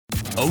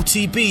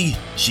OTB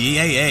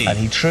GAA. And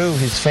he threw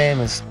his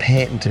famous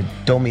patented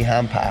dummy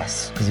hand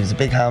pass, because he was a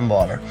big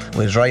handballer,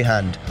 with his right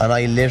hand, and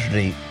I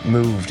literally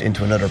moved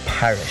into another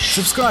parish.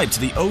 Subscribe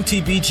to the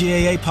OTB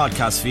GAA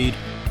podcast feed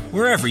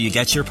wherever you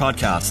get your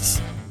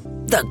podcasts.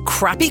 The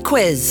Crappy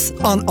Quiz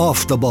on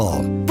Off the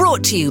Ball.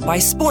 Brought to you by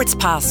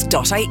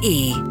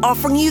sportspass.ie,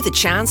 offering you the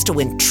chance to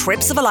win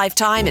trips of a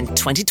lifetime in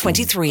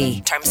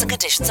 2023. Terms and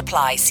conditions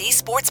apply. See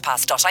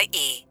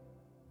sportspass.ie.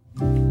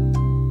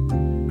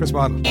 Chris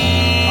Martin.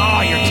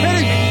 Oh, you're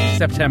kidding me!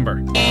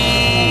 September.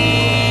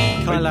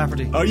 Kyle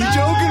Lafferty. Are you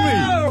joking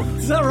me?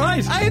 Is that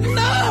right? I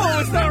know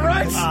it's not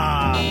right.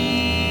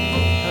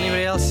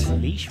 Anybody else?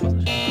 Leash, was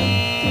it?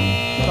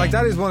 Like,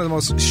 that is one of the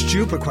most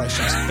stupid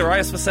questions.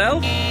 Darius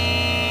Vassell?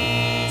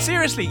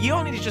 Seriously, you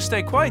all need to just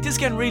stay quiet. This is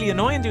getting really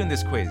annoying doing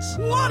this quiz.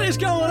 What is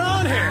going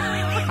on here?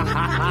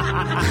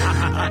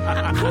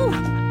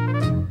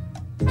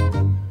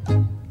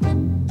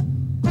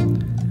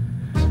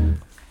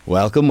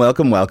 Welcome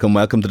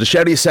to the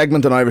shoutiest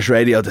segment on Irish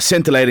radio, the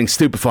scintillating,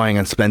 stupefying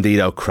and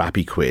splendido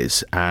Crappy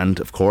Quiz. And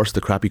of course,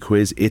 the Crappy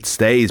Quiz, it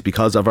stays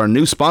because of our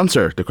new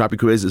sponsor. The Crappy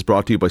Quiz is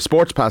brought to you by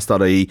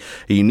sportspass.ie,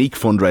 a unique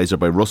fundraiser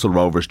by Russell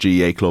Rovers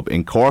GAA Club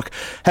in Cork.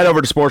 Head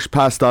over to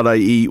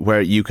sportspass.ie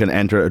where you can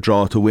enter a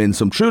draw to win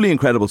some truly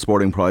incredible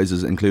sporting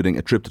prizes, including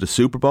a trip to the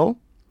Super Bowl,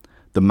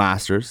 the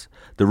Masters,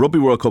 the Rugby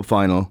World Cup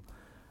final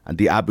and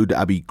the Abu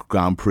Dhabi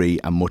Grand Prix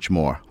and much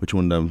more. Which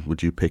one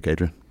would you pick,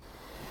 Adrian?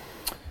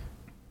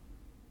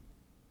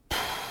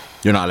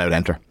 You're not allowed to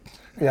enter.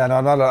 Yeah, no,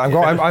 I'm not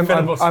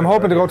allowed. I'm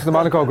hoping to go to the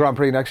Monaco Grand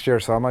Prix next year,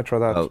 so I might try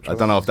that. Well, I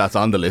don't know if that's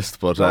on the list,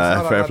 but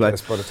no, fair play.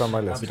 List, but it's on my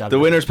list. The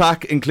winner's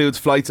pack includes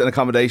flights and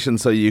accommodation,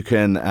 so you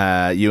and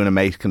a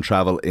mate can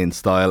travel in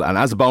style. And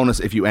as a bonus,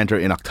 if you enter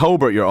in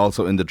October, you're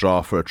also in the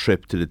draw for a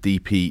trip to the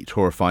DP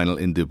Tour final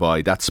in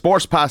Dubai. That's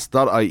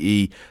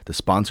sportspass.ie, the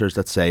sponsors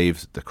that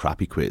saved the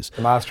Crappy Quiz.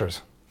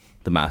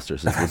 The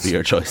Masters would be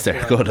your choice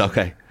there. Good,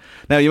 okay.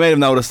 Now, you may have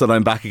noticed that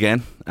I'm back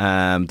again,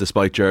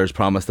 despite Ger's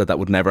promise that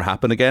would never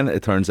happen again.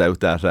 It turns out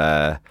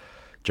that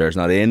Ger's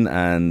not in,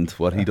 and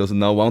what he doesn't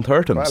know won't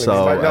hurt him. Well,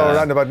 so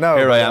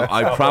here I am.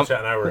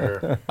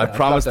 I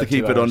promised to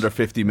keep it under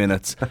 50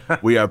 minutes.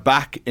 We are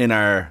back in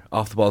our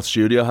Off the Ball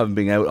studio, having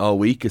been out all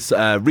week. It's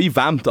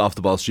revamped Off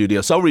the Ball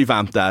studio, so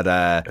revamped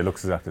that it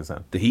looks exactly the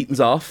same. The heating's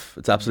off.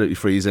 It's absolutely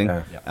freezing.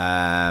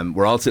 Yeah.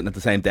 We're all sitting at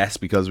the same desk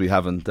because we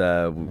haven't.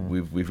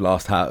 We've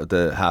lost half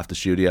the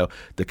studio.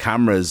 The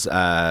cameras.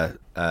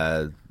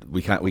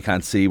 We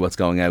can't see what's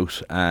going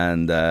out,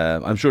 and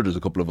I'm sure there's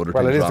a couple of other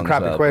things. Well, it is wrong the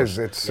Crappy well, Quiz.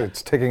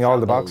 It's ticking all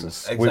the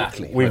boxes.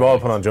 Exactly. We've all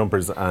put on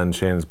jumpers, and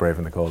Shane's brave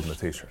in the cold in a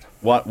t-shirt.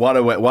 What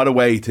a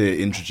way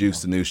to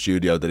introduce the new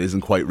studio that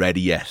isn't quite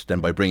ready yet,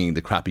 than by bringing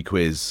the Crappy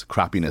Quiz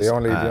crappiness. The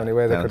only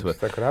way that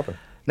could happen.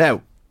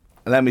 Now,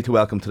 allow me to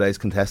welcome today's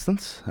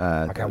contestants.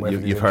 I can't wait.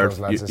 You've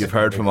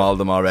heard from all of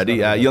them already.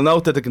 You'll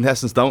note that the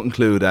contestants don't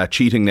include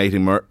cheating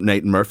Nathan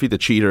Murphy, the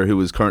cheater who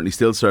is currently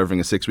still serving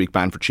a 6-week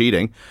ban for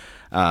cheating.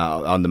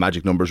 On the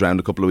Magic Numbers round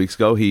a couple of weeks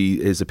ago.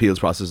 His appeals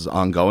process is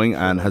ongoing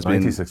and has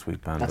been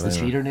 96-week ban. That's the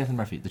cheater, Nathan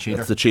Murphy.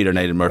 That's the cheater,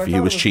 Nathan Murphy,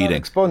 who was cheating.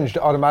 Expunged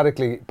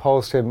automatically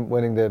post him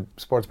winning the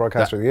Sports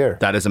Broadcaster of the Year.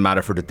 That is a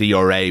matter for the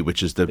DRA,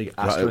 which is the big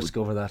asterisk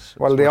over that.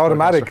 Well, the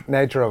automatic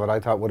nature of it,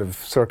 I thought, would have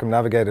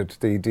circumnavigated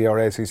the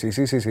DRA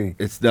CCCCC.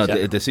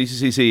 The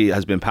CCCC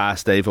has been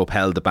passed. They've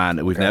upheld the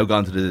ban. We've now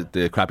gone to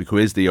the Crappy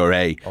Quiz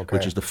DRA,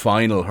 which is the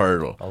final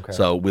hurdle.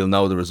 So we'll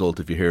know the result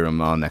if you hear him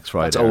on next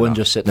Friday. It's Owen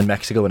just sitting in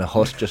Mexico in a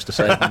hut just to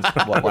say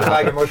what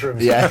bag of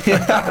mushrooms. Yeah.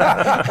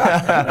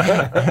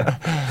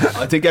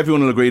 I think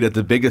everyone will agree that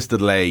the biggest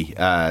delay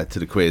to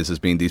the quiz has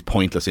been these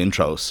pointless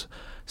intros.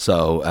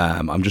 So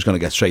I'm just going to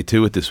get straight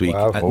to it this week.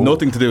 Wow.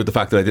 Nothing to do with the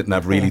fact that I didn't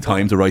have really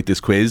time to write this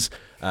quiz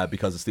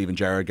because of Stephen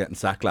Gerrard getting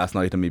sacked last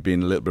night and me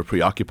being a little bit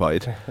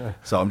preoccupied.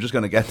 So I'm just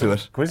going to get to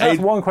it. Can we just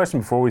ask one question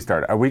before we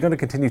start? Are we going to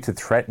continue to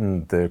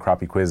threaten the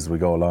Crappy Quiz as we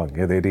go along?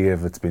 The idea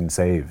of it's been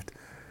saved.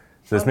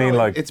 Does mean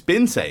like it's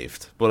been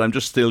saved, but I'm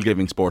just still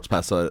giving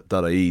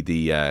sportspass.ie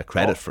the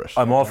credit for it.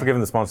 I'm all for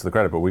giving the sponsor the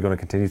credit, but we're going to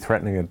continue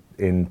threatening it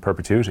in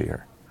perpetuity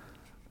here.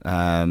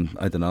 I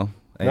don't know.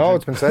 Adrian? No,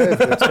 it's been saved.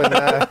 It's been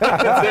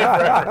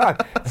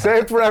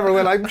saved forever.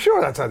 Well, I'm sure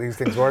that's how these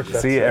things work.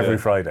 See you every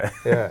Friday.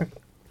 Yeah.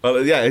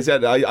 Well, yeah, I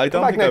said I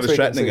don't think I was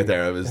threatening it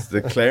there. I was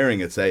declaring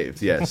it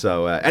saved. Yeah.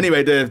 So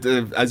anyway,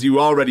 as you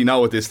already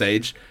know at this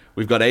stage,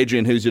 we've got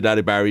Adrian, who's your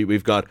daddy Barry.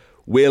 We've got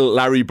Will,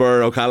 Larry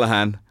Burr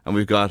O'Callaghan, and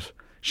we've got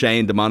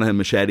Shane, the Monaghan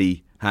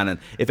Machete Hannon.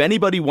 If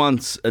anybody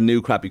wants a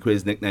new Crappy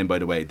Quiz nickname, by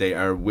the way,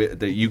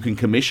 you can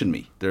commission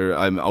me.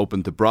 I'm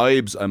open to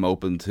bribes. I'm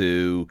open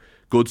to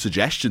good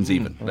suggestions,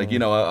 even. Like, you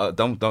know,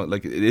 don't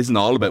like, it isn't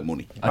all about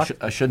money.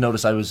 I should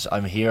notice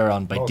I'm here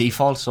on by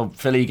default. So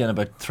Philly again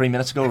about 3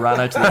 minutes ago ran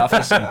out to the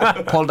office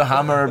and pulled a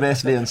hammer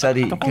basically and said,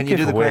 "Can you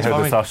do the quiz for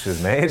me?" The sausage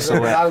is made. So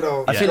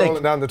I feel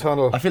like down the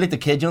tunnel. I feel like the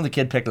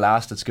kid picked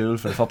last at school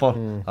for the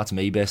football. That's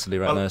me basically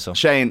right now. So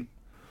Shane,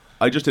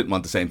 I just didn't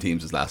want the same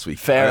teams as last week.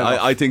 Fair enough.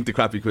 I think the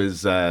crappy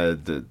quiz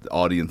the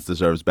audience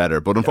deserves better,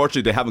 but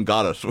unfortunately they haven't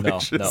got it.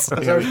 Which is,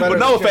 but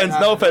no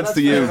offense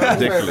to you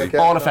particularly.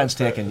 All offence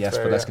taken, yes,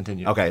 but let's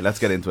continue. Okay, let's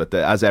get into it.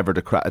 As ever,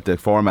 the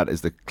format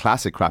is the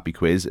classic crappy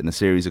quiz in a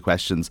series of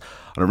questions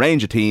on a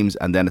range of teams,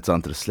 and then it's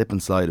on to the slip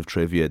and slide of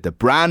trivia, the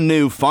brand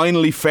new,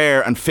 finally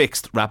fair and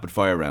fixed rapid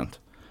fire round.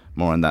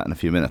 More on that in a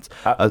few minutes.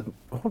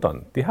 Hold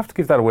on. Do you have to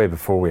give that away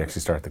before we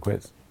actually start the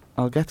quiz?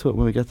 I'll get to it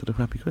when we get to the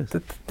crappy quiz.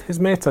 His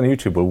mates on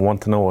YouTube will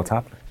want to know what's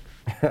happening.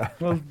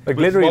 Well, like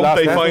literally last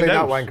they Definitely find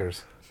not out?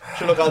 wankers.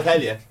 Sure, look, I'll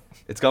tell you.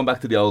 It's gone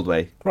back to the old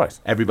way. Right.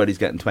 Everybody's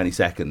getting 20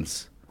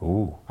 seconds.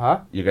 Ooh.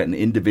 Huh? You're getting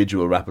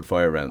individual rapid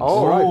fire rounds.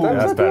 Oh, right. That's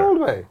that's the better. old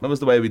way. That was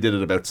the way we did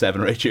it about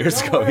 7 or 8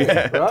 years ago.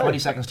 Yeah. Right. 20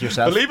 seconds to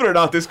yourself. Believe it or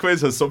not, this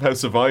quiz has somehow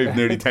survived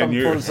nearly 10 Full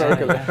years.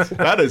 circle.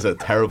 That is a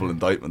terrible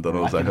indictment on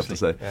us, I have to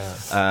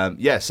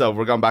say. So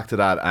we're going back to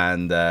that,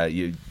 and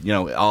you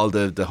know, all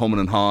the humming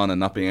and hawing and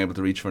not being able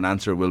to reach for an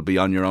answer will be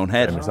on your own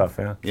head. Yourself,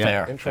 yeah.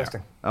 Fair.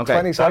 Interesting. Okay.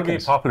 20 That'll be a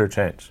seconds. popular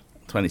change.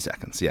 20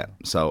 seconds, yeah.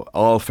 So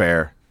all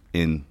fair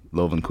in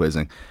love and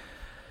quizzing.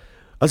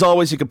 As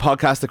always, you can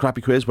podcast the Crappy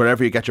Quiz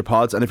wherever you get your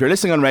pods. And if you're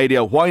listening on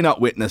radio, why not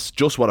witness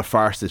just what a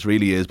farce this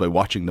really is by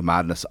watching the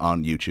madness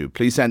on YouTube?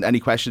 Please send any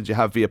questions you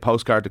have via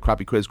postcard to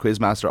Crappy Quiz,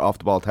 Quizmaster, Off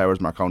the Ball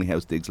Towers, Marconi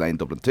House, Diggs Lane,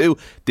 Dublin 2.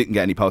 Didn't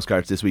get any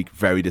postcards this week.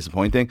 Very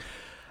disappointing.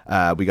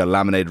 We got a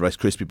laminated Rice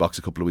Krispie box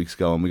a couple of weeks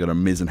ago, and we got our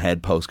Mizzen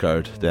Head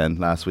postcard then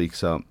last week.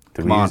 So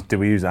Did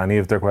we use any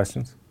of their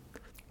questions?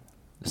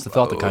 It's the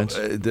thought that counts.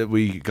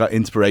 We got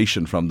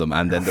inspiration from them,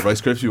 and then the Rice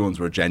Krispie ones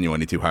were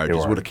genuinely too hard. They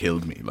Just were. would have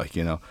killed me, like,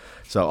 you know.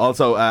 So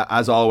also,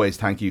 as always,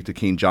 thank you to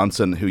Keane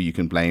Johnson, who you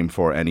can blame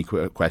for any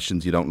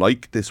questions you don't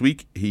like this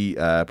week. He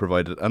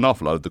provided an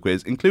awful lot of the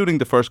quiz, including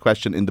the first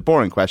question in the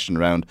boring question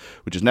round,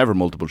 which is never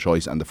multiple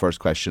choice, and the first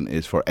question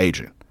is for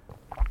Adrian.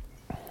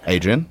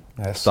 Adrian,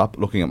 Yes. stop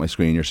looking at my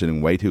screen. You're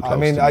sitting way too close. I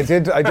mean, to me. I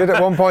did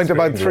at one point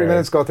about 3 yeah.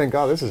 minutes ago think,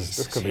 oh,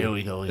 this could be. Here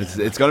we go. Yeah.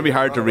 It's going to be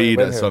hard to read,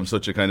 win so here. I'm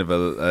such a kind of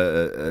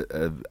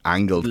a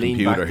angled Lean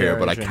computer back here, there,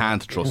 but I Adrian.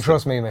 can't trust. You can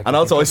trust him. me, mate. And You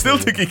also, can I still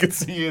trust me. think he can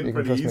see in You can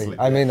pretty trust me. easily.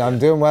 I mean, I'm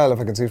doing well if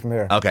I can see from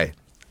here. Okay,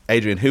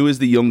 Adrian, who is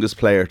the youngest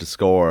player to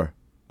score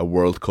a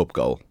World Cup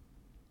goal?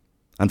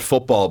 And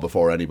football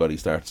before anybody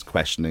starts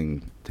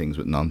questioning things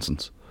with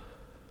nonsense.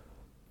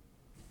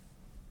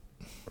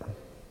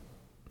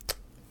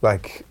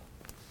 Like,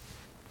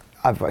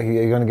 are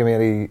you going to give me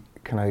any?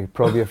 Can I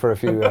probe you for a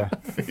few?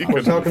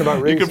 We're talking about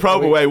You recent. can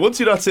probe away. Once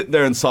you're not sitting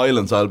there in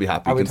silence, I'll be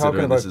happy, Are we talking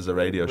considering about this is a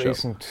radio show.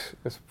 recent?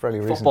 It's fairly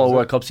recent. Football is it?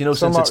 World Cups, you know, since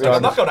Somewhat it started.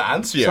 I'm not going to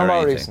answer you or Somewhat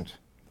anything. recent.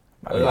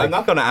 I'm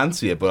not going to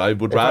answer you, but I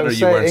would If I rather was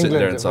you say weren't sitting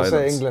England, there in if I say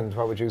silence. England,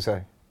 what would you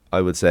say?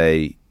 I would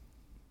say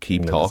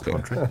keep England's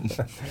talking.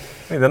 country.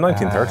 Hey, the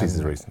 1930s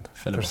is recent.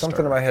 There's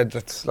something in my head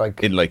that's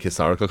like. In like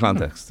historical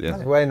context, yeah.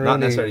 Wayne Not Rooney-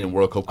 necessarily in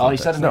World Cup Oh, he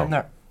context. said his name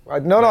there.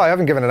 No, I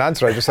haven't given an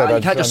answer. I just said. You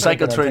I'm- can't just I'm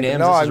cycle thinking, through I'm names. thinking.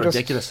 No, This I'm is just.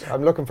 ridiculous.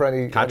 I'm looking for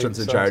any. Katrin's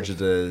in any charge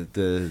sources. of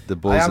the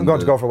buzz. I am and going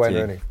to the go for Wayne tea.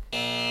 Rooney.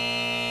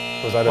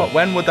 Was that What, a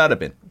when would that have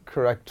been?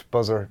 correct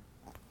buzzer?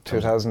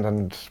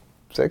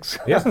 2006.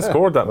 He hasn't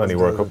scored that many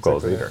World Cup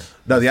goals either.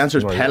 No, the answer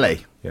is No, Pele.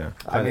 Yeah.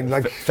 I mean,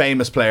 like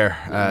Famous player,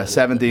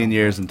 17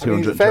 years and I mean,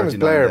 he's a 239 famous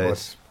player,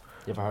 days.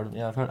 You ever heard of him?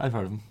 Yeah, I've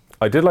heard of him.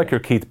 I did like your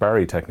Keith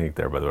Barry technique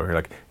there, by the way. You're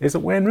like, is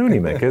it Wayne Rooney,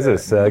 Mick? Is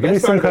this? Give me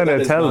some kind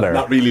of tell there.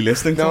 Not really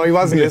listening to no, him. he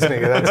wasn't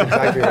listening. That's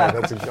exactly right.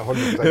 That's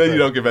 100%. You right.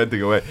 don't give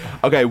anything away.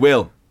 Okay,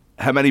 Will,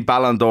 how many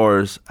Ballon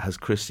d'Ors has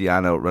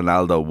Cristiano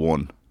Ronaldo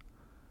won?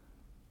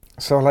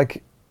 So,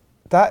 like,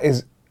 that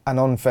is an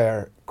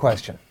unfair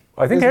question.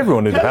 I think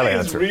everyone knew the Pele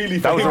is answer. really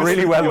That was a famous.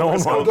 really well-known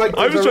one. Like,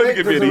 I was there's trying a to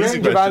give you an there's a easy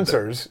range of question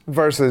answers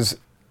versus,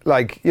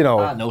 like, you know.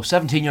 Ah, no,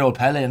 17-year-old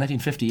Pele in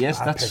 1958. piss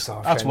That's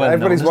off, that's Shane. well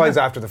Everybody's known, wise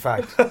isn't after the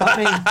fact. it? I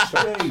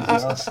mean,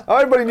 Jesus.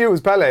 Everybody knew it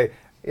was Pele.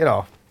 You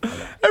know.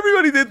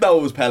 Everybody did know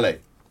it was Pele.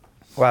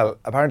 Well,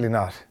 apparently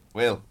not.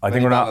 Will, I how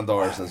think many we're not- Ballon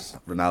d'Ors has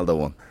Ronaldo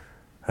won?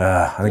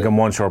 I think I'm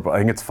one short, but I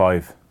think it's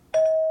 5.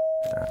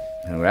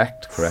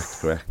 Correct.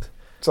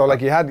 So,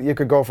 like, you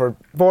could go for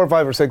 4,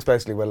 5, or 6,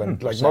 basically, Will,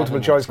 and like multiple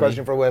choice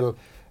question for Will.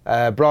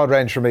 Broad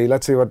range for me.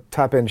 Let's see what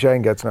tap in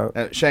Shane gets now.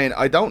 Shane,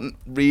 I don't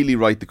really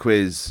write the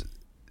quiz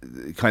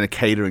kind of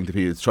catering to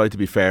people. It's tried to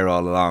be fair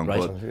all along, Right.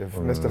 but You've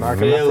missed the mark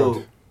on that Will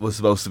front. was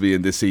supposed to be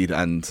in this seat,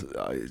 and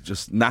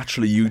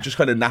you just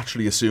kind of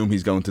naturally assume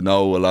he's going to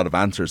know a lot of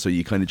answers, so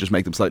you kind of just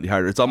make them slightly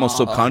harder. It's almost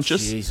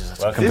subconscious. Jesus,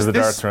 that's Welcome to the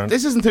darts round.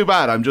 This isn't too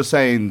bad. I'm just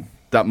saying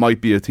that might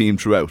be a theme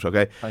throughout.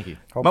 Okay. Thank you.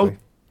 Hopefully.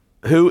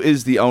 Who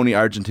is the only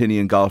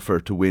Argentinian golfer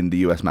to win the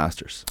US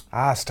Masters?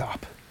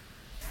 Stop.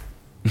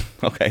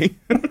 Okay.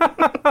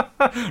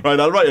 Right,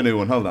 I'll write a new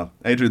one. Hold on.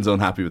 Adrian's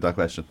unhappy with that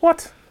question.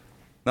 What?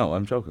 No,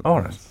 I'm joking.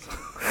 All right.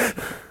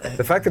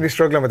 The fact that he's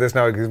struggling with this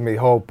now gives me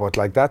hope, but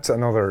like that's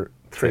another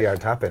 3-yard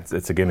tap in.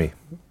 It's a gimme.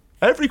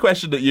 Every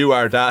question that you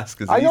are to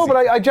ask is I know, easy. but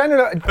I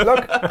genuinely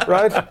look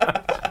right.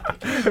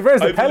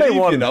 Whereas I the Pele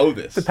believe one, you know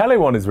this. the Pele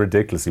one is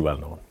ridiculously well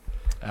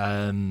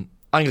known.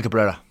 Angel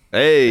Cabrera.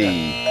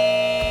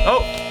 Hey.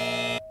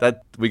 Oh,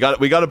 That we got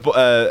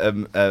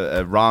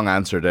a wrong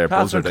answer there.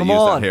 Buzzer that come used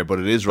on. that here, but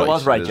it is right. It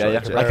was right, It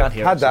is yeah. I can't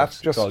hear Had it, that.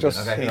 so it's all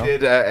Just good. He you know.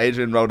 did.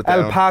 Adrian wrote it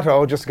down. El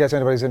Pato, just in case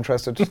anybody's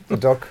interested. The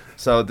duck.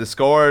 So the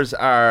scores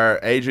are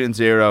Adrian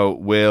 0,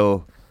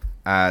 Will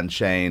and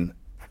Shane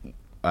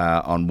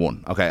on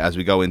 1. Okay, as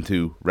we go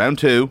into round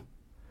 2,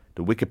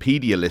 the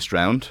Wikipedia list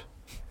round.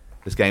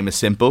 This game is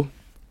simple,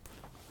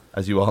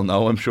 as you all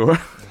know, I'm sure.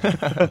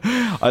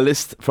 I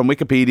list from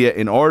Wikipedia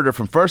in order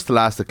from first to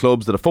last the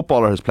clubs that a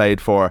footballer has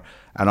played for,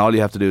 and all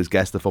you have to do is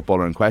guess the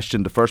footballer in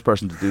question. The first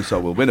person to do so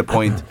will win a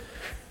point.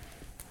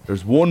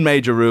 There's one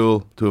major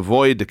rule to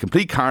avoid the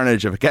complete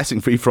carnage of a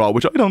guessing free-for-all,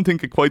 which I don't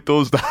think it quite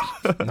does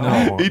that.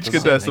 No, Each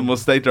contestant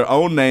must state their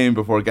own name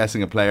before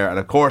guessing a player, and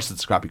of course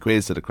it's a crappy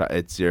quiz, so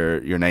it's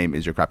your name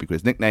is your crappy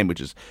quiz nickname,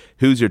 which is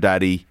Who's Your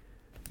Daddy,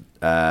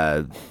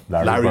 Larry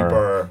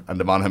Burr and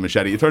the Monaghan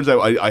Machete. It turns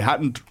out I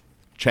hadn't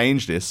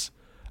changed this,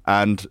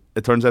 and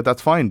it turns out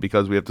that's fine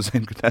because we have the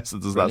same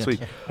contestants as last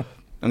week.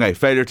 Okay,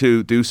 failure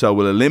to do so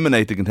will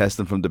eliminate the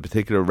contestant from the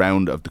particular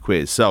round of the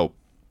quiz. So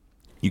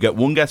you get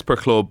one guess per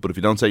club, but if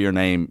you don't say your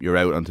name, you're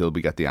out until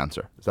we get the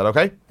answer. Is that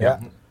okay?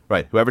 Yeah.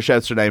 Right, whoever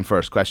shouts their name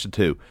first. Question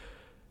 2.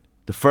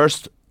 The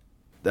first,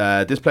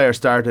 this player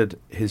started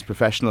his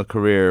professional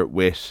career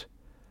with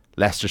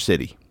Leicester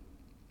City.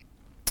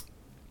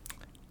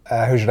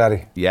 Who's Your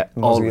Daddy? Yeah.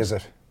 Muzzy, is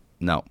it?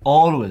 No.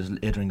 Always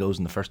Adrian goes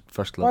in the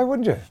first club. Why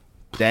wouldn't you?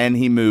 Then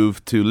he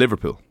moved to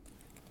Liverpool.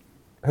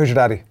 Who's Your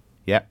Daddy?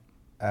 Yeah.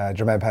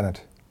 Jermaine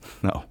Pennant.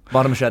 No.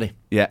 Bottom Machete.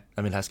 Yeah.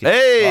 Emil Heskey.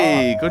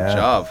 Hey, good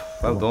job.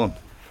 Well done.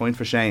 Point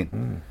for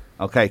Shane.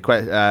 Okay,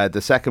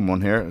 the second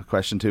one here,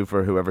 question 2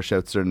 for whoever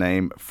shouts their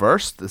name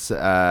first.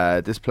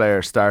 This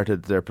player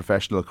started their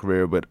professional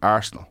career with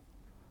Arsenal.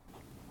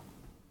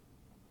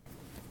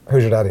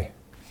 Who's Your Daddy?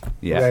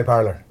 Yeah. Ray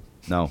Parlour.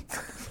 No.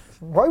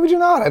 Why would you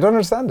not? I don't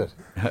understand it.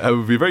 It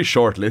would be a very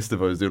short list if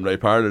I was doing Ray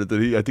Parlour.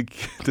 Did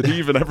he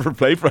even ever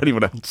play for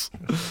anyone else?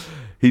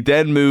 He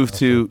then moved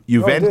to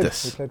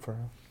Juventus. Oh, he played for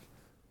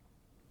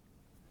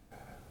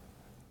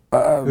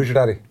her. Who's Your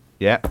Daddy?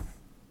 Yeah.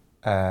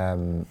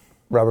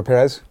 Robert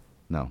Perez.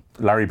 No.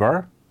 Larry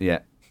Burr, Yeah.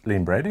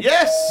 Liam Brady.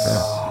 Yes.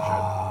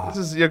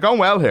 You're going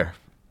well here.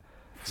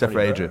 Except for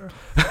Adrian.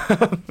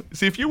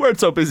 See, if you weren't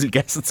so busy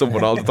guessing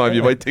someone all the time,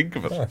 you might think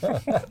of it.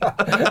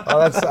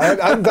 I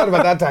hadn't thought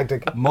about that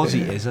tactic.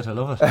 Muzzy, is it? I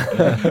love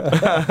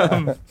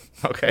it.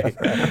 Okay.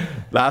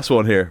 Last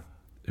one here.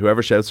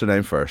 Whoever shouts their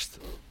name first.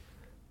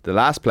 The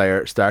last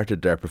player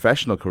started their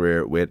professional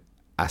career with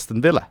Aston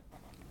Villa.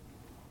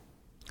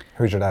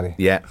 Who's Your Daddy?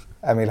 Yeah.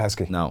 Emil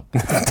Heskey. No.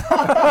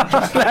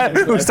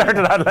 Who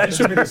started at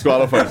Leicester?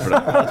 Disqualified for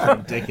that.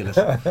 That's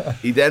ridiculous.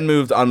 He then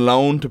moved on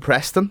loan to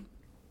Preston.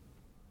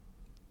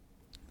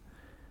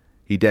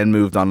 He then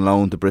moved on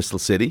loan to Bristol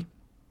City.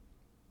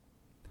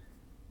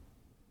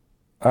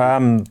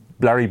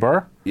 Larry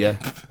Burr, Yeah.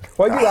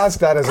 Why do you ask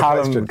that as a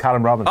question?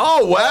 Callum Robinson.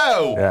 Oh,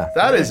 wow. Yeah.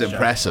 That is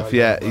impressive.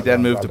 Yeah. He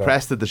then moved to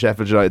Preston, to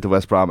Sheffield United, to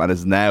West Brom, and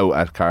is now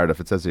at Cardiff.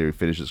 It says here he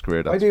finished his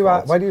career. Why do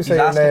you say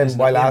your name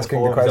while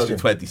asking the question?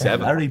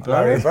 27. Larry Burr.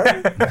 Larry Burr?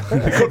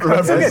 Couldn't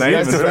remember his name.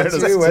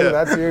 That's you, Will.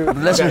 That's you. The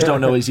listeners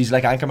don't know he's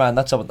like Anchorman.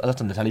 That's on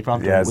the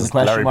teleprompter Yeah, with a it's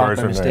question Larry mark Burr's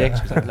and in there.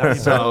 mistakes. It's like Larry Burr.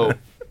 So,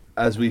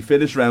 as we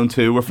finish round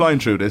 2, we're flying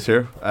through this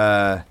here.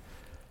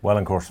 Well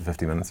in course of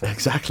 50 minutes.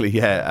 Exactly,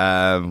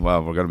 yeah.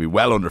 Well, we're going to be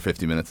well under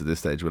 50 minutes at this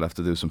stage. We'll have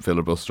to do some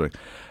filibustering.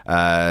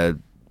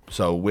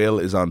 So Will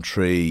is on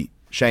 3,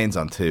 Shane's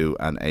on 2,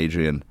 and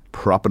Adrian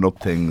propping up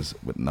things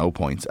with no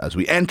points as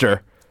we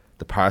enter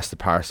the pass the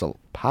parcel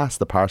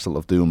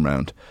of doom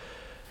round.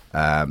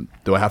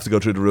 Do I have to go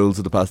through the rules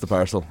of the pass the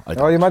parcel? I Oh,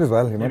 don't. you might as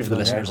well. You might Maybe as for the well.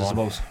 listeners, I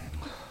suppose.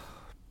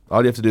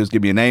 All you have to do is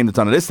give me a name that's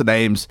on a list of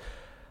names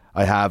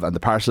I have, and the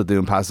parcel of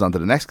doom passes on to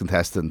the next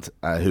contestant,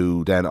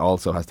 who then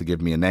also has to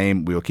give me a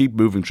name. We will keep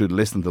moving through the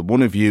list until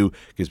one of you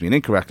gives me an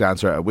incorrect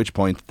answer, at which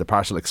point the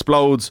parcel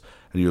explodes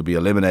and you'll be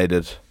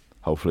eliminated,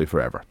 hopefully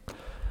forever.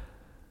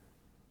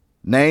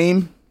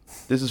 Name.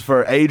 This is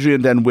for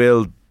Adrian, then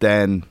Will,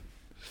 then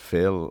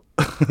Phil,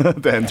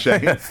 then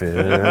Shane.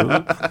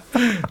 Phil.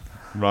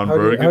 Ron How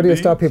do you Burgundy.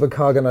 stop people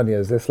cogging on you?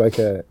 Is this like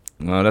a...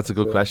 No, that's a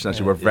good question.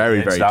 Actually, we're very,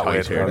 It's very that way tight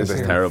it's here. gonna This is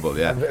be. terrible.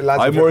 Yeah,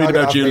 Lads, I'm you're worried cogging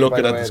about off you me,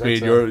 looking by at the the way,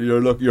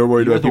 screen. that's, You're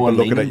worried You're about the people one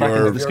looking leaning at back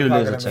into your the school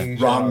You're days, cogging I'd say. on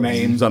me, wrong Sean.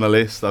 names on a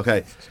list.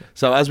 Okay,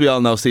 so as we all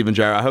know, Stephen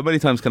Gerrard. How many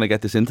times can I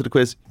get this into the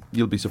quiz?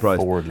 You'll be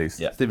surprised. 4 at least.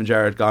 Yeah. Stephen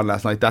Gerrard gone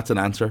last night. That's an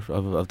answer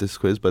of this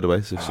quiz, by the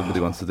way, so if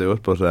somebody wants to do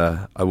it. But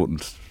I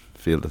wouldn't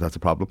feel that that's a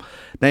problem.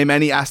 Name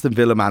any Aston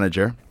Villa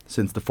manager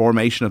since the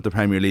formation of the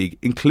Premier League,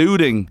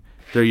 including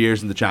their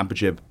years in the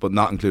Championship, but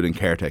not including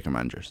caretaker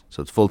managers.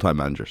 So it's full-time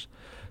managers.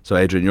 So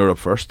Adrian, you're up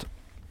first.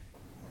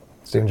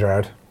 Stephen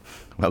Gerrard.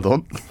 Well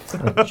done.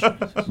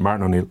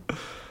 Martin O'Neill.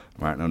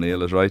 Martin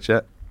O'Neill is right,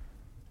 yeah.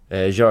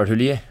 Gerard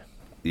Houllier.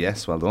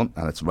 Yes, well done.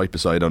 And it's right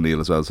beside O'Neill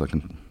as well, so I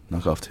can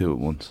knock off 2 at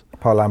once.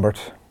 Paul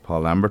Lambert.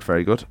 Paul Lambert,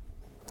 very good.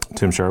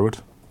 Tim Sherwood.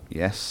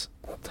 Yes.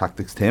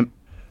 Tactics Tim.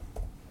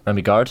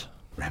 Remy Gard.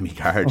 Remy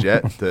Gard, yeah.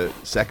 The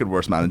second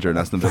worst manager in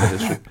Aston Villa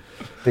history.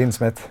 Dean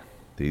Smith.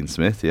 Dean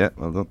Smith, yeah,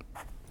 well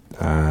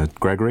done.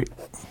 Gregory.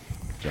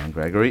 John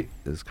Gregory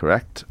is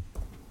correct.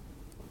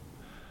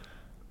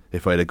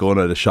 If I had a gun,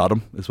 I'd have shot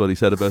him, is what he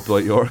said about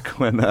Dwight York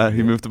when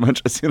he moved to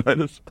Manchester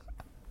United.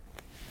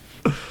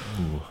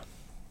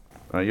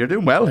 Right, you're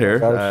doing well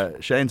here.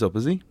 Shane's up,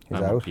 is he? He's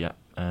out. Yeah.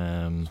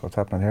 So what's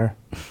happening here?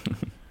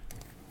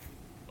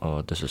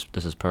 Oh, this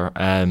is per.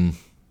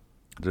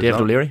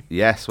 David O'Leary.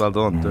 Yes, well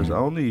done. There's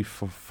only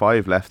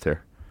 5 left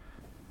here.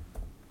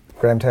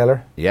 Graham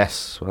Taylor.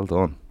 Yes, well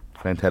done.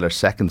 Graham Taylor's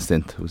second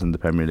stint was in the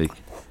Premier League.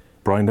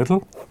 Brian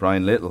Little.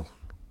 Brian Little,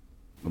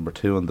 number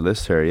 2 on the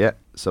list here. Yeah.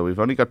 So we've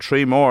only got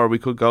 3 more. We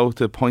could go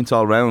to points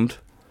all round.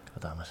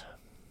 God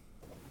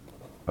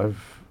damn it.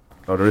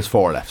 There is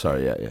 4 left.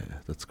 Sorry, yeah,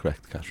 that's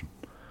correct, Catherine.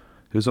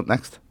 Who's up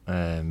next?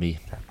 Me.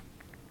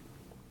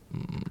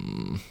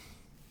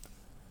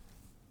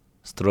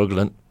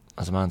 Struggling,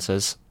 as a man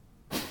says.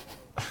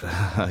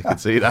 I can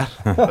see that,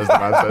 as the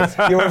man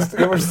says.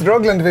 You were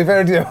struggling, to be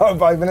fair to you,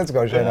 5 minutes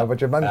ago, Shane,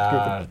 but you managed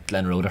to keep it.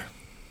 Glenn Roeder.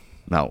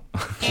 No.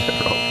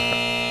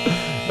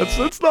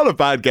 That's not a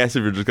bad guess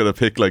if you're just going to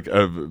pick, like,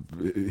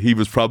 he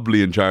was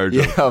probably in charge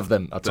of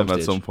them at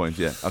some point,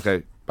 yeah.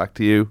 Okay, back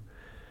to you,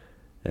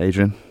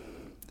 Adrian.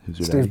 Who's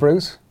your Steve lady?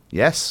 Bruce.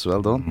 Yes,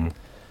 well done.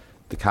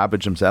 The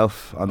cabbage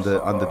himself on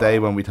the day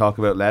when we talk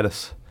about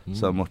lettuce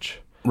so much.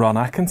 Ron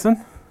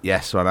Atkinson.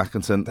 Yes, Ron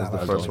Atkinson is the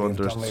Well first done. one.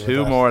 There's You've done me 2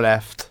 with that. more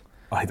left.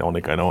 I don't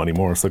think I know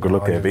anymore, so good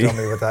luck, You've AB. done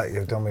me with that.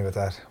 You've done me with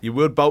that. You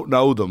would both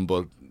know them,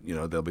 but you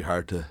know they'll be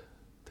hard to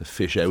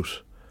fish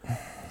out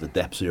the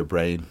depths of your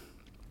brain.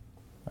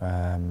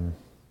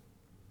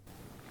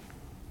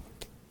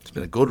 It's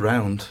been a good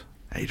round,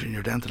 Adrian.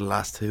 You're down to the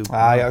last 2.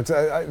 I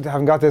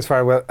haven't got this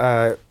far. Well,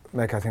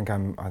 Mick, I think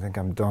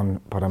I'm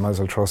done, but I might as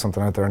well throw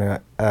something out there anyway.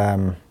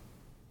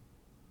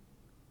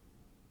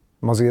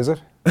 Muzzy, is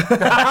it? I'm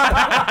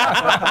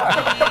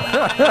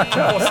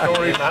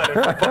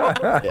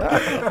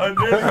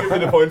nearly giving you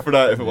the point for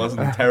that if it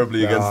wasn't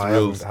terribly against the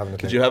rules.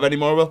 Did you have any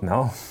more, Will?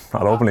 No,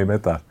 I'll openly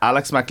admit that.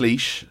 Alex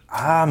McLeish,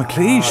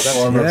 McLeish.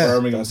 former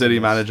Birmingham City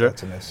manager,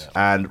 That's a miss.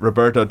 and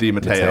Roberto Di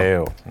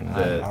Matteo,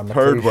 Matteo. the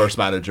third worst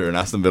manager in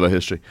Aston Villa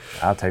history.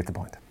 I'll take the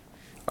point.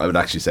 I would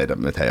actually say that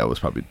Di Matteo was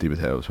probably the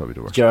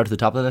worst. Gerard at the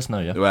top of the list now,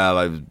 yeah? Well,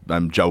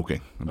 I'm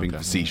joking. I'm being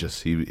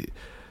facetious.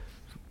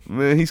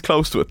 He's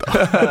close to it, though.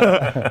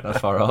 Not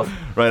far off.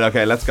 Right,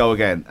 okay, let's go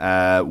again.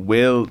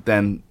 Will,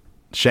 then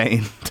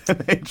Shane,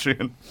 then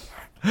Adrian.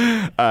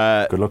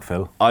 Good luck,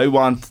 Phil. I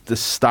want the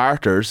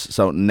starters,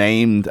 so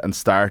named and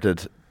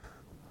started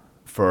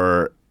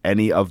for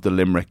any of the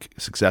Limerick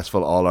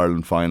successful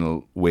All-Ireland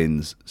final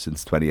wins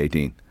since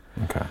 2018.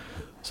 Okay.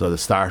 So the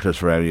starters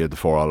for any of the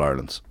 4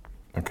 All-Irelands.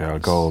 Okay, I'll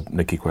go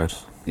Nicky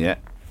Quet. Yeah.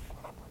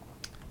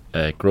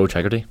 Gro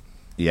Haggerty.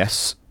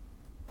 Yes.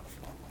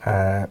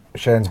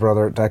 Shane's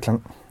brother,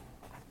 Declan.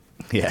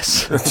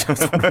 Yes.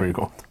 Very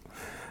good.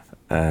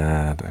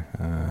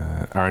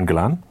 Aaron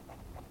Gillan.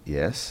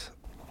 Yes.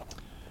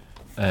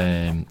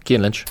 Cian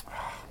Lynch.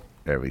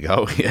 There we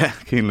go. Yeah,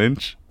 Cian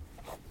Lynch.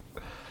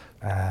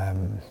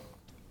 Um,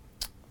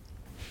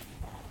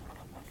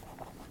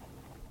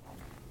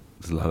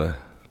 There's a lot of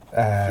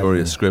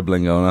furious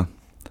scribbling going on.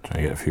 Try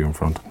to get a few in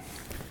front.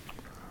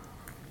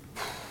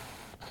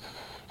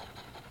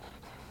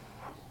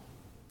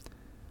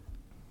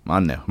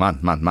 Man now.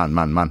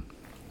 Man.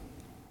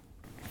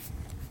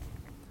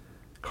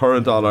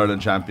 Current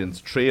All-Ireland champions,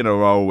 3 in a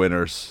row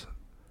winners.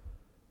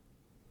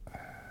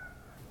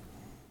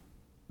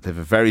 They have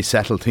a very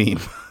settled team.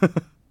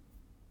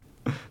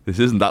 This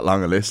isn't that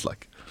long a list,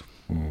 like.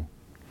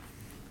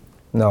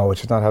 no,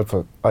 which is not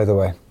helpful either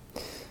way.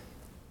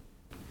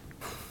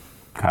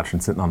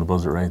 Catherine sitting on the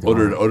buzzer, right?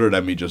 Other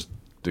than me just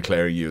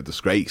declaring you a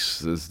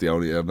disgrace is the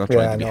only. I'm not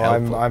trying to be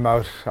helpful. I'm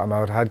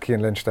out. I had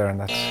Cian Lynch there, and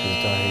he's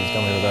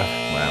done me with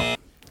that. Wow.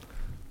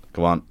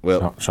 Go on,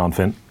 Will. Sean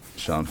Finn.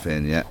 Sean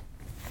Finn, yeah.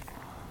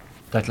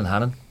 Declan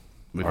Hannon.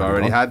 We've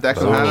already had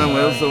Declan Hannon.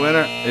 Will's the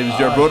winner. It was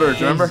your brother, do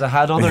you remember? I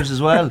had others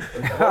as well.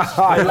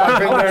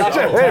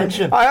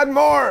 I had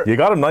more. You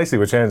got him nicely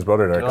with Shane's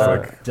brother there. 'cause,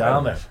 like,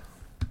 Damn it.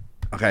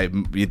 Okay,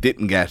 you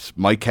didn't get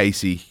Mike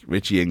Casey,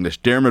 Richie English,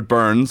 Dermot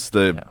Burns,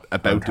 the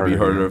about to be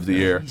hurler of the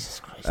year,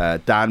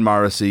 Dan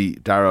Morrissey,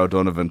 Darragh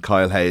O'Donovan,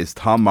 Kyle Hayes,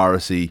 Tom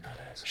Morrissey,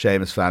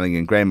 Seamus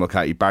Flanagan, Graham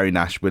Mulcahy, Barry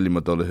Nash, William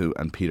O'Donoghue,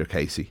 and Peter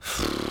Casey.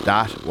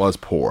 That was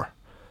poor.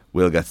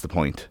 Will gets the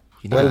point.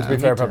 Will, to be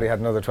fair, probably had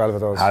another 12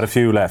 of those. had a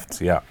few left,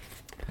 yeah.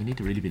 You need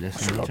to really be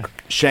listening. don't you?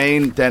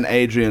 Shane, then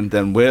Adrian,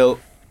 then Will.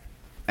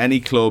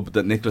 Any club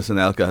that Nicholas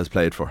Anelka has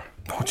played for?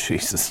 Oh,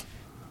 Jesus.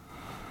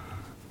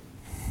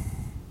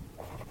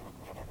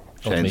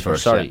 Shane's Me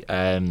first. Sorry.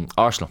 yeah.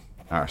 Arsenal.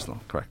 Arsenal,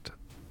 correct.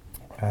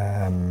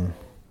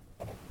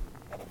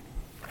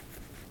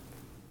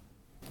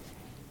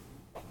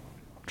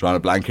 Drawing a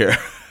blank here.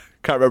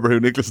 Can't remember who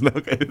Nicholas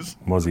Anelka is.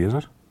 Muzzy, is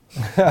it?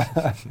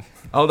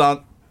 Hold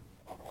on.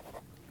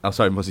 Oh,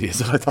 sorry, Muzzy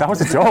is it? I thought That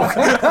was a joke.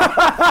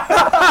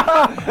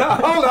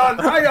 Hold on,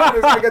 hang on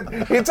a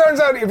second. It turns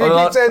out if you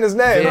keep saying his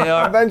name,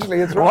 eventually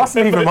it's It wrong.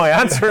 wasn't even my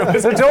answer. It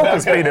was a joke to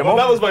speed him That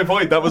up. was my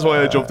point. That was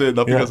why I jumped in,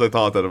 not because I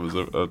thought that it was.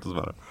 It doesn't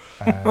matter.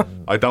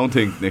 I don't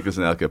think Nicholas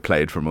Anelka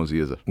played for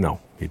Mozilla. No,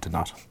 he did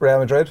not. Real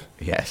Madrid.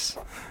 Yes.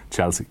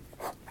 Chelsea.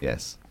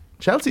 Yes.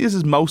 Chelsea is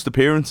his most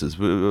appearances.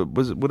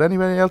 Would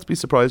anybody else be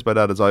surprised by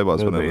that as I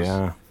was when I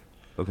was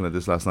looking at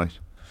this last night?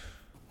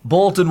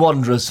 Bolton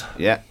Wanderers.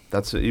 Yeah,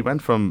 that's it. He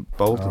went from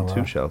Bolton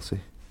to Chelsea.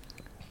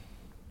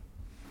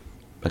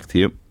 Back to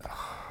you.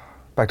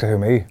 Back to who,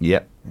 me?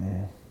 Yeah.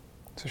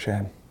 It's a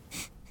shame.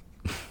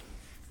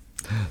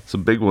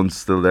 Some big ones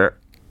still there.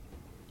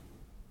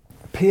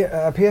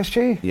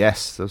 PSG?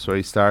 Yes, that's where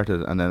he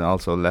started, and then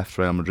also left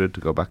Real Madrid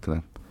to go back to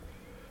them.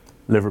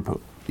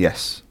 Liverpool.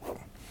 Yes.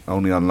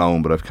 Only on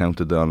loan, but I've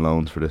counted the on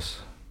loans for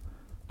this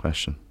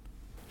question.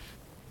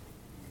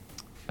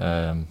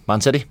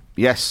 Man City.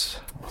 Yes.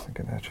 I was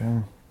thinking that,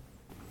 yeah.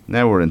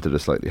 Now we're into the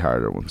slightly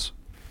harder ones.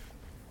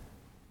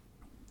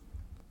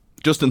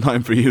 Just in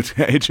time for you,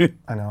 Adrian.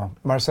 I know.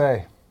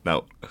 Marseille.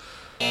 No.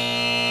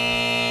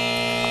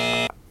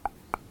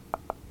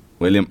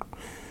 William.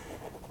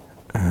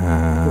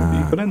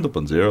 You could end up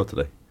on 0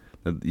 today.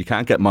 You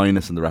can't get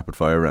minus in the rapid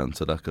fire round,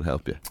 so that could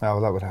help you. Oh,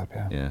 well, that would help,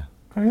 yeah. Yeah.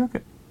 Can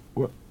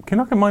you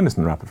not get minus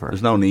in the rapid fire?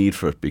 There's no need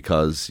for it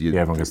because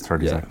everyone gets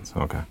 30 seconds.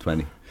 Okay.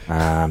 20.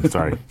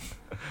 Sorry.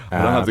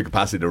 I don't have the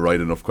capacity to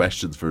write enough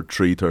questions for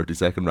 3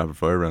 30-second rapid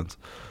fire rounds.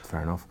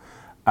 Fair enough.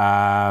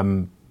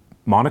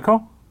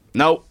 Monaco?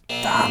 No.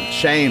 Damn.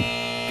 Shane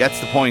gets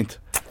the point.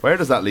 Where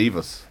does that leave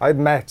us? I'd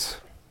Met.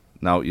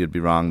 No, you'd be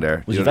wrong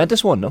there. Was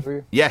Juventus one,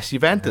 no? Yes,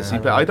 Juventus.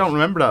 I don't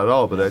remember that at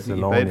all, but I think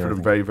he played for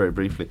them very, very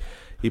briefly.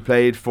 He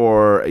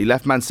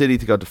left Man City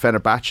to go to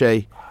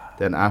Fenerbahce.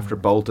 Then after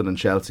Bolton and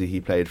Chelsea,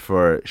 he played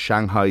for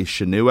Shanghai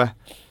Shenhua,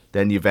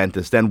 then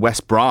Juventus, then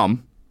West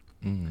Brom,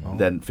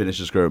 then finished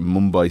his career at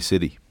Mumbai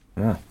City.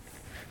 Yeah.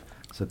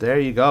 So there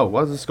you go.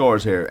 What's the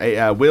scores here?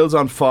 Will's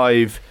on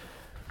 5,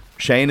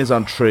 Shane is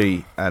on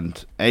 3,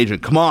 and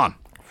Adrian, come on.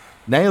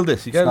 Nail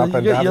this.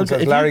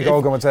 Larry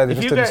Gogan would say they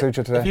just didn't suit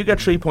you today. If you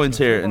get 3 points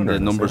here in the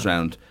numbers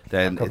round,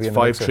 then it's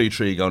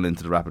 5-3-3 going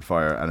into the rapid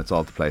fire, and it's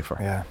all to play for.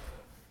 Yeah.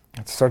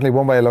 It's certainly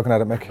one way of looking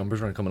at it, Mick.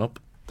 Numbers round coming up.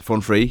 The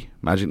fun free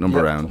magic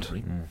number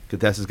round.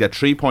 Contestants get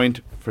 3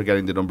 points for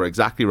getting the number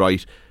exactly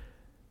right,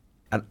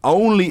 and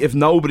only if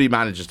nobody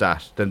manages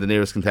that, then the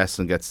nearest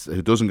contestant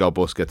who doesn't go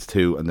bust gets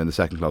 2, and then the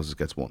second closest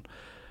gets 1.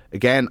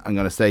 Again, I'm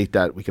going to state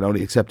that we can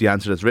only accept the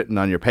answer that's written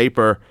on your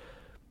paper.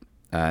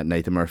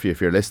 Nathan Murphy,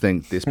 if you're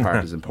listening, this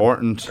part is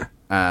important,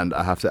 and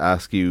I have to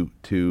ask you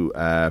to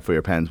for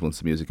your pens once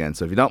the music ends.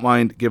 So if you don't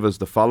mind, give us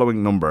the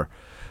following number: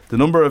 the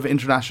number of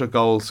international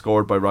goals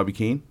scored by Robbie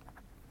Keane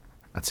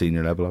at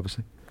senior level,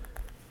 obviously.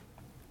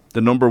 The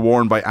number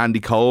worn by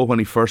Andy Cole when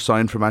he first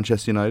signed for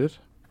Manchester United.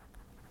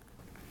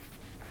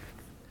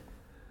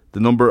 The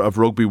number of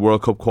Rugby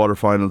World Cup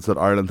quarterfinals that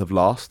Ireland have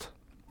lost.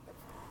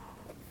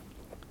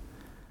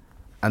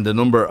 And the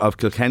number of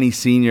Kilkenny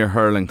senior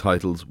hurling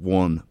titles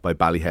won by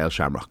Ballyhale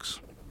Shamrocks.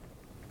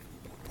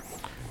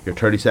 Your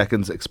 30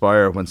 seconds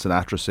expire when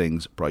Sinatra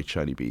sings Bright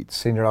Shiny Beads.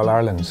 Senior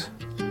All-Ireland.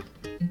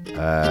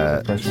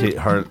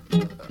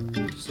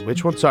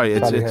 Which one? Sorry,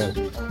 it's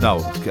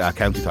Ballyhale.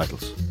 county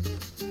titles.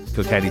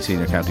 Kilkenny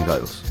senior county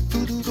titles.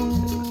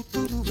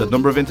 So the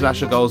number of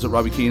international goals that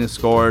Robbie Keane has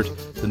scored,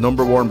 the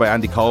number worn by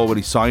Andy Cole when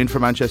he signed for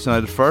Manchester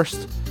United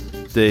first,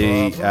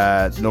 the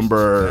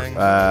number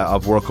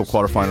of World Cup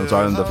quarterfinals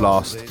Ireland have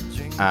lost,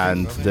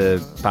 and the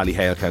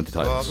Ballyhale county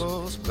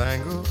titles.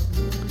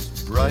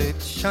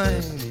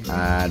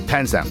 And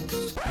pens down.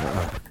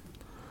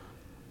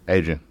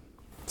 Adrian.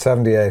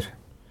 78.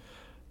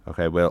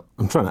 Okay, Will.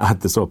 I'm trying to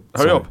add this up.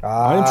 Hurry up.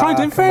 I'm trying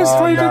to invest.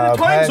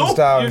 Time's up.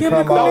 Down. Give me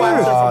a Come good on.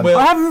 answer.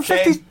 I have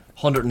 50.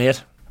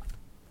 108.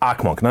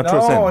 Come on, can I throw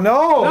us in?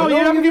 No, you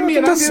haven't given me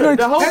an answer.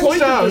 The whole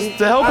point of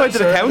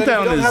the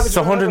countdown is... It's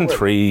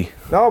 103.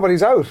 No, but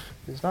he's out.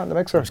 He's not in the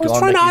mixer. I was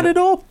trying to add it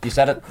up. You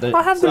said it.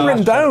 I have them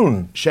written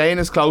down. Shane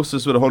is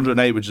closest with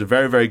 108, which is a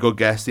very, very good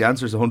guess. The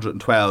answer is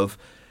 112.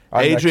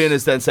 Adrian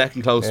is then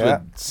second closest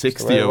with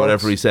 60 or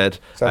whatever he said,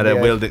 and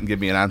then Will didn't give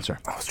me an answer.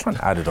 I was trying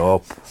to add it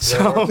up. So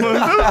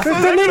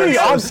everybody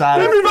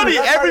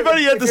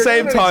at the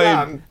same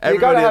time.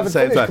 Everybody at the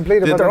same time.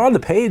 They're on the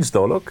page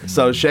though, look.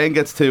 So Shane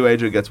gets 2,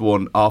 Adrian gets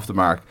 1 off the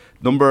mark.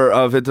 Number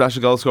of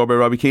international goals scored by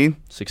Robbie Keane?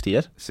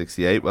 68.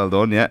 68, well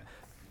done, yeah.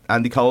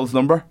 Andy Cole's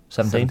number?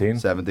 17.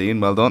 17,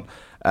 well done.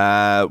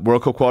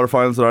 World Cup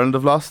quarterfinals that Ireland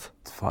have lost?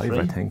 5,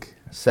 I think.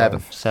 7.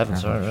 7,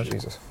 sorry, right.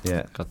 Jesus.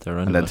 Yeah. Got there.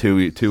 And then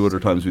two other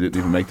times we didn't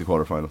even make the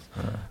quarterfinals.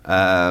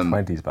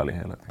 20's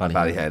Ballyhale.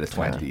 Ballyhale is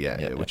 20,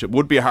 yeah. Which it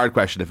would be a hard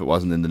question if it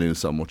wasn't in the news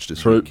so much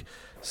this week.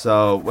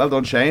 So, well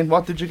done, Shane.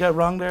 What did you get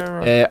wrong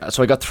there?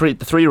 So I got the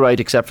 3 right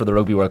except for the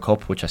Rugby World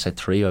Cup, which I said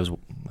 3. I was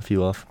a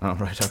few off. Oh,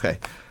 right, okay.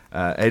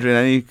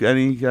 Adrian,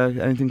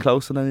 anything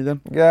close on any of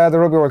them? Yeah, the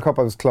Rugby World Cup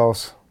I was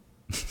close.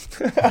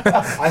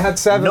 I had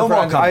 7 No for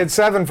more Andy, I had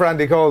 7 for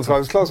Andy Cole, so I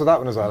was close with that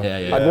one as well. Yeah,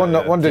 yeah. I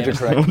had one digit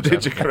correct. One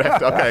digit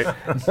correct. Okay.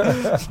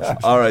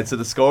 All right. So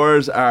the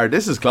scores are.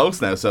 This is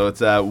close now. So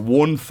it's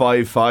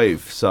 1-5-5.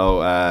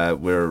 So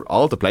we're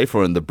all to play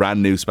for in the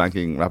brand new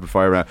spanking rapid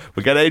fire round.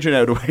 We'll get Adrian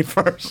out of the way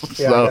first.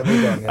 Yeah, so get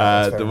me done, yeah,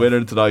 that's the fair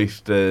winner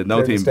tonight, no Clear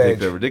the team stage.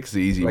 particular,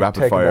 ridiculously easy Like rapid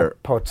taking fire. the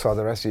putt so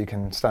the rest of you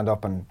can stand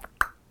up and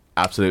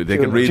Absolutely,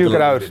 they can read duke the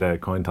it out. The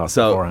coin toss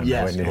So, beforehand.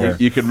 yes, when you of hear.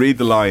 You can read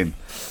the line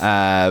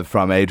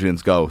from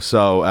Adrian's go.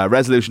 So,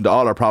 resolution to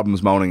all our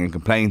problems, moaning and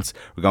complaints.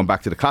 We're going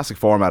back to the classic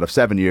format of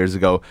 7 years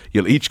ago.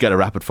 You'll each get a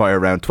rapid fire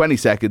round, 20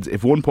 seconds.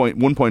 If 1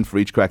 point for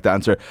each correct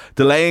answer.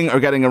 Delaying or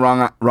getting a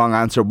wrong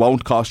answer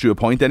won't cost you a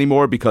point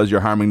anymore because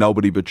you're harming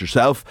nobody but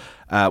yourself.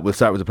 We'll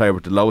start with the player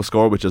with the lowest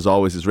score, which as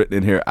always is written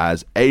in here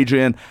as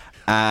Adrian.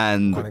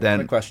 And then,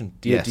 Quick question: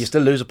 Do Yes. you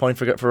still lose a point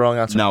for wrong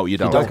answer? No, you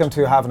don't. Welcome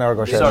to half an hour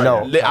ago, Shane. Sorry.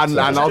 No. And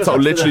also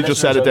literally just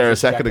said it there a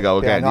second ago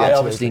again. no, I Yeah.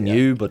 obviously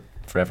knew, but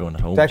for everyone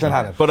at home, Declan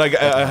had it. But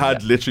I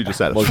had literally just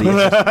said Was it.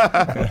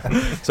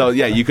 the So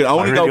yeah, you can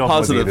only really go don't believe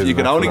positive. this You is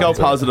can an only actual go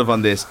answer. positive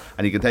on this,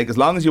 and you can take as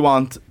long as you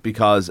want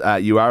because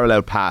you are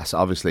allowed pass,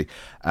 obviously.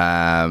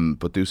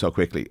 But do so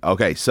quickly.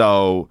 Okay,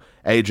 so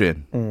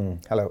Adrian,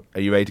 Hello.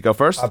 are you ready to go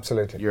first?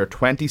 Absolutely. Your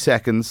 20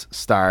 seconds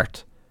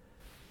start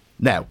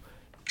now.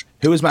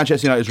 Who is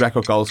Manchester United's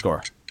record goal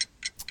scorer?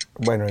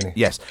 Wayne Rooney.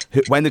 Yes.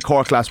 When did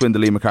Cork last win the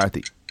Lee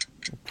McCarthy?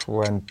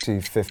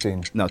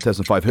 2015. No,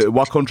 2005.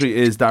 What country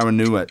is Darwin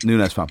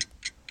Núñez from?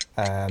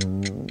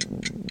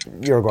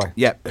 Uruguay.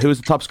 Yeah. Who is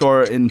the top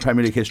scorer in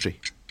Premier League history?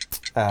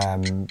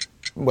 Wayne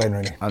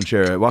Rooney. I'm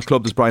sure. What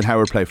club does Brian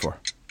Howard play for?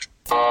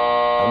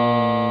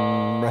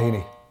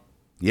 Rahini.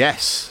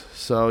 Yes.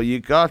 So you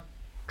got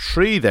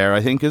 3 there,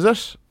 I think, is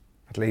it?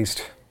 At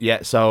least. Yeah,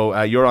 so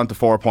you're on to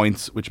 4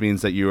 points, which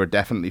means that you are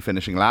definitely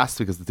finishing last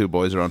because the 2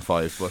 boys are on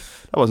 5, but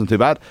that wasn't too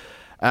bad.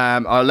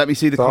 Let me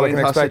see the That's all I coin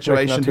can toss expect,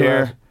 Rick, situation not too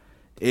here. bad.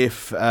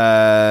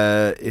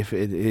 If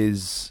it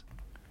is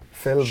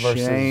Phil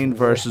versus Shane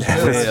versus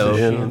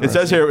Will. It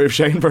says here if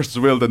Shane versus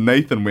Will, then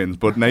Nathan wins,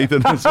 but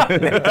Nathan is Well,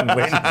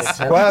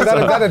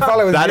 that'd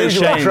follow his that is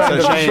usual Shane.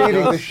 trend So of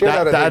cheating the Shane, shit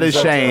out of that him. is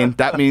Shane.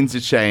 That means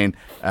it's Shane.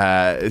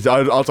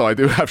 Also, I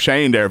do have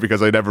Shane there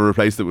because I never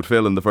replaced it with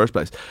Phil in the first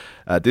place.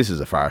 This is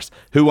a farce.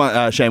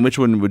 Shane, which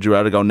one would you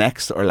rather go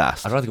next or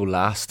last? I'd rather go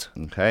last.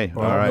 Okay,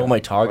 all I right. know my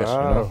target. You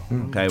know?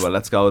 Okay, well,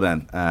 let's go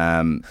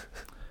then.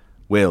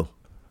 Will,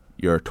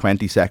 your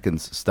 20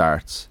 seconds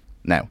starts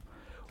now.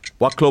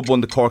 What club won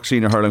the Cork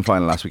Senior Hurling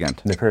Final last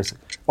weekend? Nick Pearson.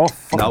 Oh,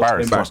 fucking No,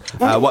 Barnes. Bars.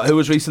 Who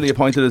was recently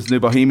appointed as new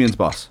Bohemians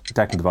boss?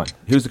 Declan Devine.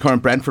 Who's the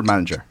current Brentford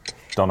manager?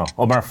 Don't know.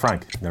 Omar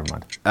Frank. Never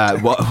mind.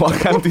 What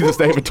county does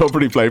David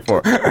Tubridy play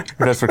for?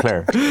 That's for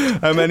Claire.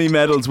 How many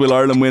medals will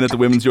Ireland win at the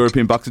Women's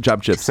European Boxing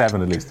Championships?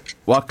 7 at least.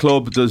 What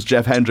club does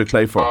Jeff Hendrick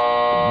play for?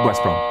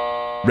 West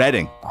Brom.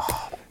 Reading.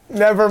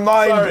 Never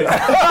mind.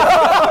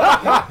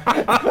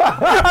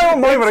 I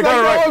don't mind, but I got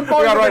it right.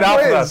 I got it right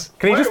after that.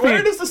 Can you just Where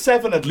be... does the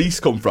 7 at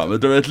least come from?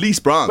 They're at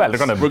least bronze. Well, they're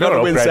gonna- We're going to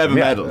they're win gonna 7 upgrade them,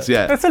 yeah. medals.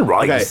 Yeah, That's all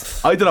right. Okay,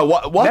 I don't know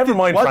what. Never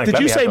mind, What Frank, did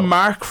let you me say, have them.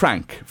 Mark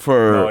Frank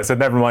for? No, I said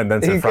never mind,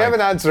 then He said gave Frank.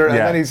 an answer and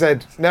Yeah. then he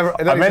said never.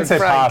 And then I he meant said say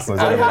Frank. pass. and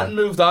I I said hadn't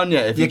moved on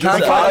yet. If you, can't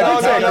just call said- it No,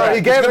 out. no, no. He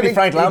It's gave gonna be an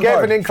Frank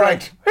Lampard.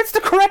 incorrect. It's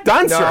the correct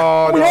answer.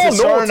 No, we no, all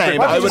it's know a it's Surname.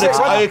 the- I did you say?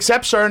 I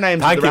accept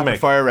surnames in Thank the you, rapid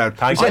Mick. fire round.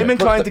 Thank you. I'm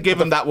inclined to give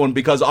him that one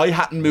because I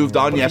hadn't moved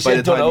on yet by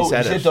the time he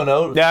said it. don't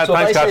know. Yeah, so if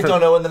I thanks, say Catherine.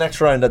 don't know in the next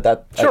round,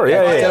 that Sure, yeah,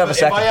 I yeah, still yeah. have a If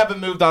second. I haven't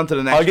moved on to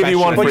the next, I'll give you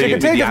one question, for But you you.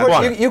 could take Yeah. as Go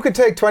much. on. You could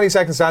take 20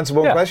 seconds to answer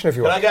one Yeah. question if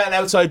you Can I want. get an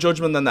outside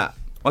judgment on that?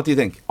 What do you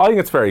think? I think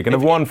it's fair. You can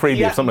have one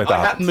freebie or something like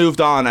I that. hadn't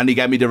moved on and he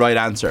gave me the right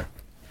answer.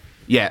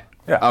 Yeah.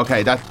 Yeah.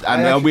 Okay. That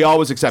and actually- we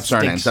always accept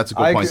surnames. That's a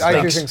good I point. actually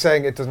Stinks. think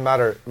saying it doesn't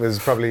matter was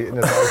probably in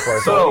his eyes for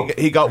it. So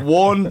he got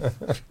one.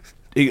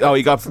 He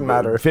got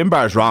matter.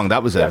 Finbar's wrong.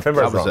 That was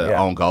Finbar's an wrong,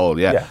 yeah. own goal.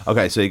 Yeah. Yeah.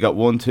 Okay, so you got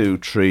 1, 2,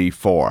 3,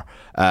 4.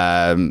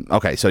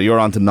 Okay, so you're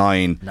on to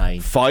 9. 9.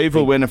 5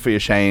 will win it for you,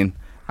 Shane.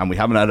 And we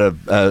haven't had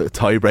a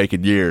tie break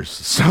in years,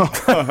 so No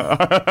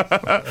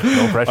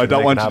pressure. I don't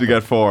make want it you to happen.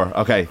 get 4.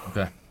 Okay,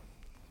 Okay.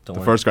 Don't the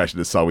worry. first question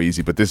is so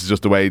easy, but this is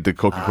just the way the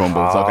cookie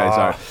crumbles. Okay,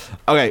 sorry.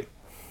 Okay,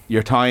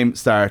 your time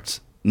starts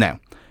now.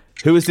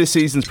 Who is this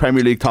season's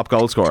Premier League top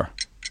goal scorer?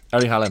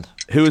 Erling Haaland.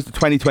 Who is the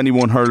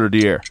 2021 Hurler of the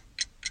Year?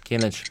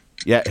 Keane Lynch.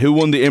 Yeah, who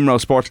won the IMRO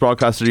Sports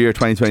Broadcaster of the Year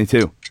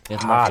 2022?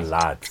 Nathan Ah, Murphy.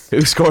 lads.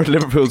 Who scored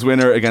Liverpool's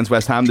winner against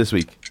West Ham this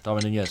week?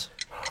 Darwin Núñez.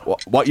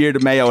 What year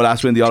did Mayo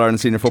last win the All-Ireland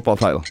Senior Football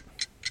title?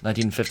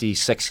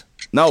 1956.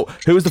 No,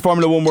 who was the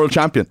Formula 1 World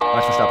Champion?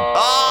 Max Verstappen.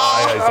 Ah,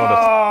 yeah, he's done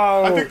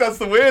it. I think that's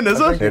the win, is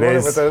it? It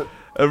is.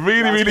 A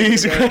really, really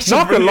easy question.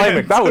 Not for gonna the lie,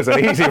 end. Mick, that was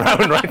an easy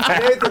round right there.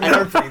 Nathan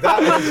Murphy,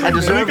 that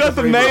was. You got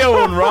the Mayo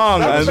one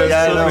wrong, and then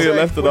suddenly you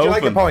left it Would you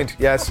like a open. point?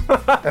 Yes.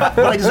 But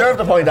I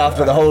deserved a point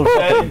after the whole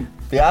fucking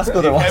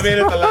fiasco there was. Came in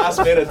at the last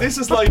minute. This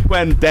is like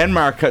when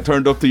Denmark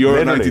turned up to Euro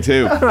Literally.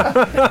 92.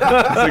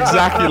 It's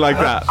exactly like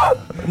that.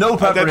 No And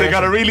then preparation. they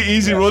got a really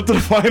easy run to the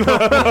final. You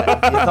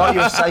thought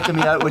you were psyching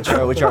me out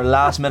with your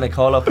last minute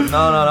call up.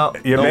 No.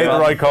 You No made the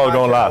problem. right call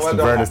going last, Well in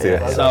done. fairness to you.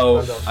 Yeah.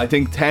 So I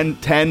think 10,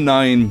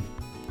 9,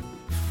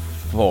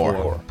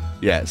 4.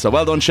 Yeah, so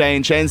well done,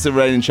 Shane. Shane's the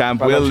reigning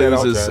champ. Well Will done,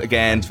 Shane. loses Yeah.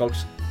 again.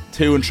 folks.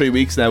 2 and 3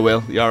 weeks now,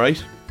 Will. You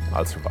alright?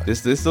 I'll survive.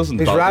 This doesn't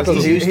He's bother- rattled.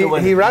 this He, doesn't- used to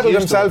win. he rattled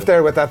He's used to himself win.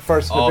 there with that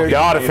first. Oh,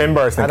 Yeah, the fin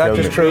burst And that killed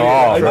just me. threw you.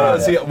 Oh, Yeah. man.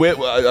 See,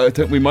 I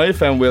think we might have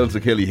found Will's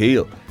Achilles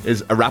heel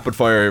is a rapid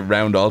fire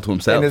round all to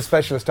himself. In his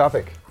specialist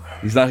topic.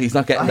 He's not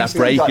getting that He's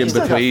still break got- in he's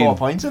still got between. 4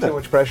 points in Too it.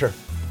 much pressure.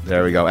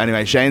 There we go.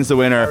 Anyway, Shane's the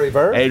winner. Larry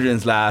Bird?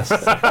 Adrian's last.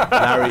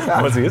 Larry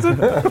Was he, is it?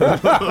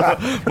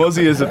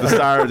 Muzzy is at the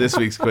start of this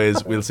week's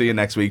quiz. We'll see you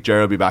next week.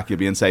 Gerald will be back. You'll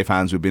be in safe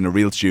hands. We'll be in a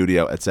real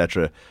studio,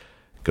 etc.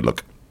 Good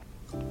luck.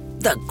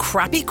 The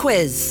Crappy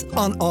Quiz.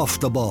 On Off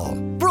the Ball.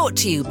 Brought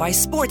to you by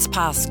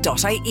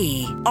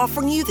sportspass.ie,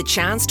 offering you the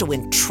chance to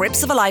win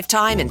trips of a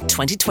lifetime in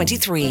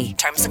 2023.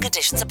 Terms and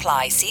conditions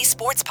apply. See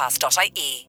sportspass.ie.